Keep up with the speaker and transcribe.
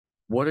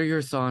What are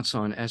your thoughts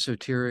on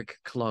esoteric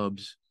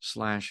clubs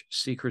slash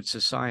secret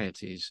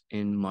societies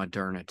in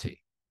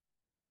modernity?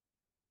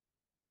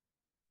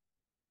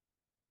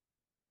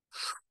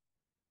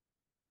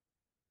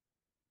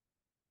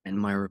 And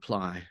my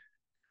reply,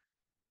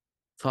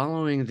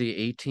 following the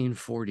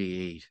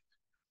 1848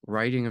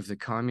 writing of the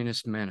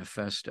Communist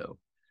Manifesto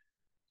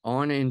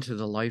on into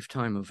the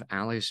lifetime of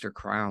Aleister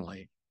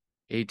Crowley,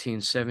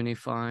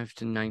 1875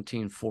 to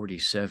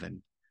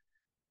 1947,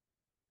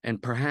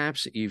 and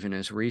perhaps even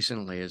as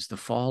recently as the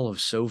fall of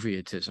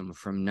Sovietism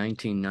from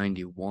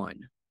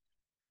 1991,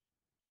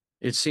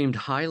 it seemed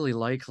highly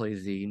likely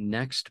the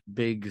next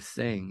big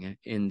thing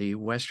in the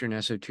Western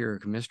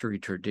esoteric mystery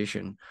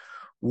tradition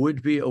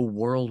would be a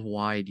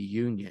worldwide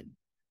union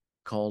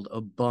called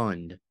a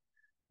Bund,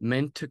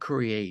 meant to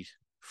create,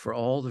 for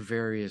all the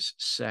various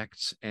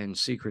sects and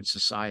secret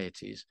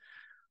societies,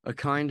 a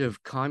kind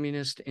of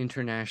communist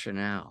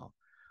internationale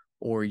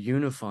or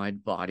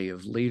unified body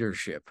of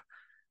leadership,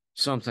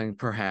 something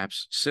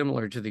perhaps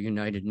similar to the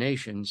United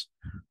Nations,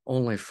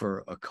 only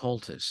for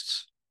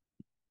occultists.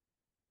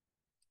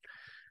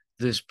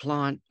 This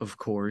plot, of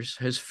course,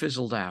 has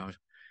fizzled out,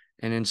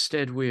 and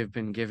instead we have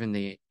been given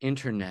the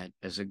internet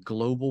as a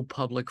global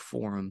public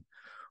forum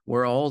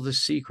where all the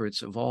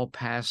secrets of all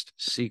past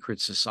secret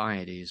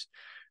societies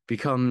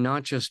become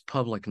not just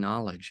public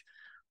knowledge,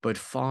 but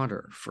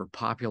fodder for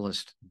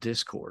populist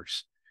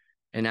discourse,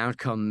 an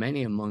outcome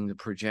many among the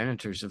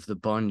progenitors of the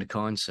Bund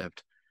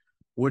concept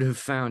would have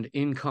found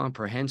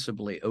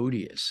incomprehensibly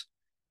odious,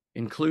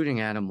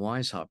 including Adam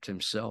Weishaupt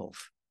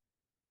himself.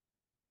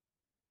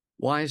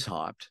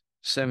 Weishaupt,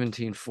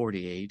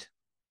 1748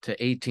 to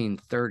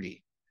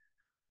 1830,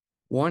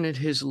 wanted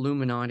his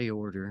Illuminati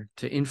order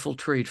to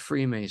infiltrate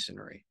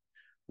Freemasonry,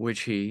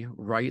 which he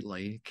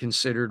rightly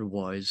considered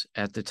was,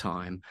 at the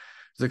time,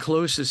 the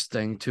closest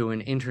thing to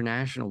an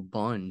international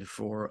bund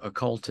for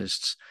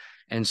occultists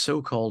and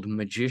so-called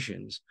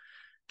magicians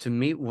to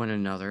meet one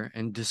another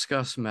and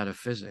discuss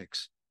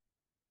metaphysics.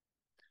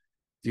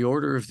 The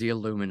order of the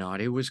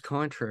Illuminati was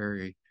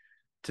contrary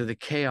to the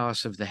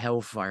chaos of the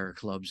Hellfire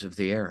clubs of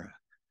the era.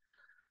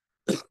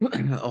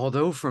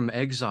 Although from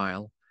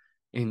exile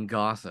in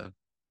Gotha,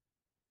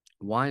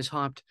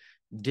 Weishaupt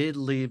did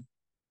live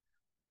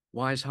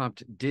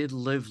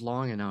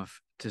long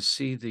enough to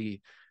see the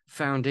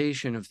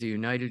foundation of the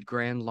United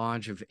Grand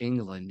Lodge of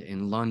England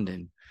in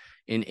London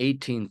in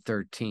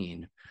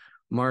 1813,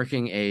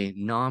 marking a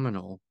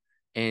nominal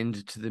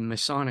end to the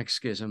Masonic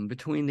schism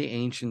between the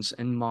ancients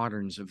and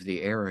moderns of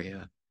the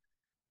area.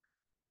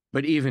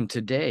 But even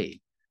today,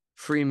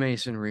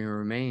 Freemasonry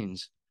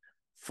remains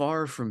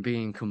far from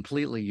being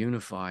completely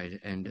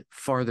unified and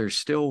farther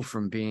still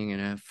from being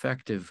an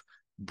effective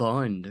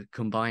bund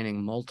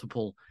combining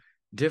multiple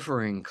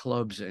differing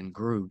clubs and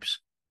groups.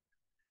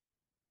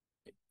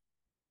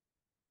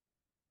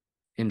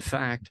 In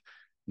fact,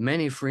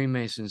 many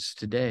Freemasons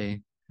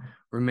today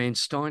remain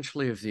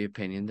staunchly of the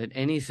opinion that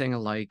anything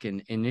like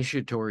an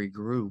initiatory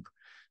group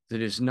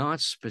that is not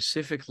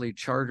specifically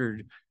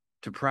chartered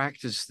to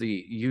practice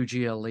the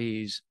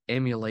UGLE's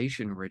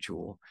emulation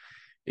ritual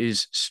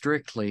is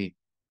strictly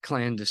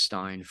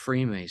clandestine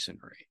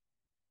Freemasonry.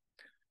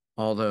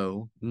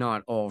 Although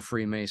not all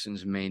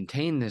Freemasons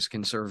maintain this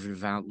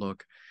conservative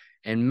outlook,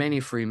 and many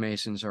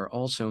Freemasons are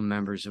also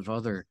members of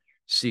other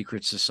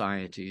secret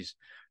societies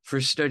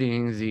for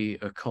studying the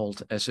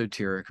occult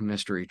esoteric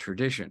mystery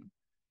tradition.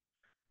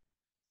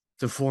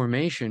 The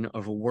formation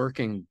of a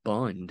working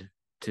bund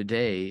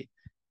today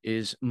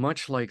is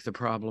much like the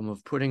problem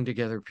of putting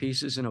together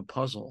pieces in a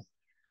puzzle,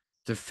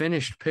 the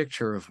finished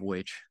picture of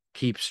which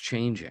keeps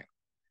changing.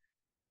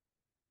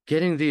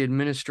 Getting the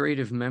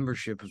administrative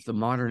membership of the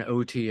modern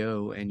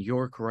OTO and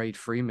York Rite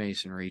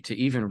Freemasonry to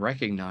even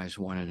recognize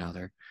one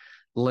another,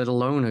 let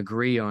alone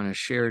agree on a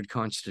shared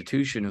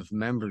constitution of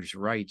members'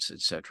 rights,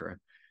 etc.,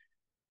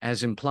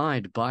 as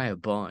implied by a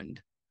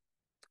bund,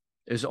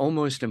 is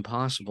almost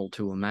impossible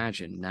to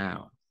imagine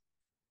now.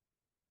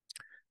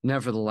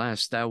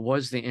 Nevertheless, that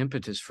was the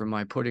impetus for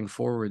my putting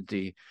forward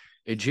the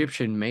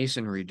Egyptian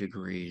Masonry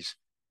degrees,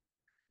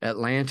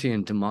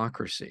 Atlantean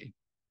democracy,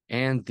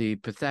 and the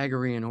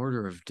Pythagorean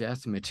order of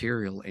death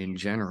material in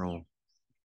general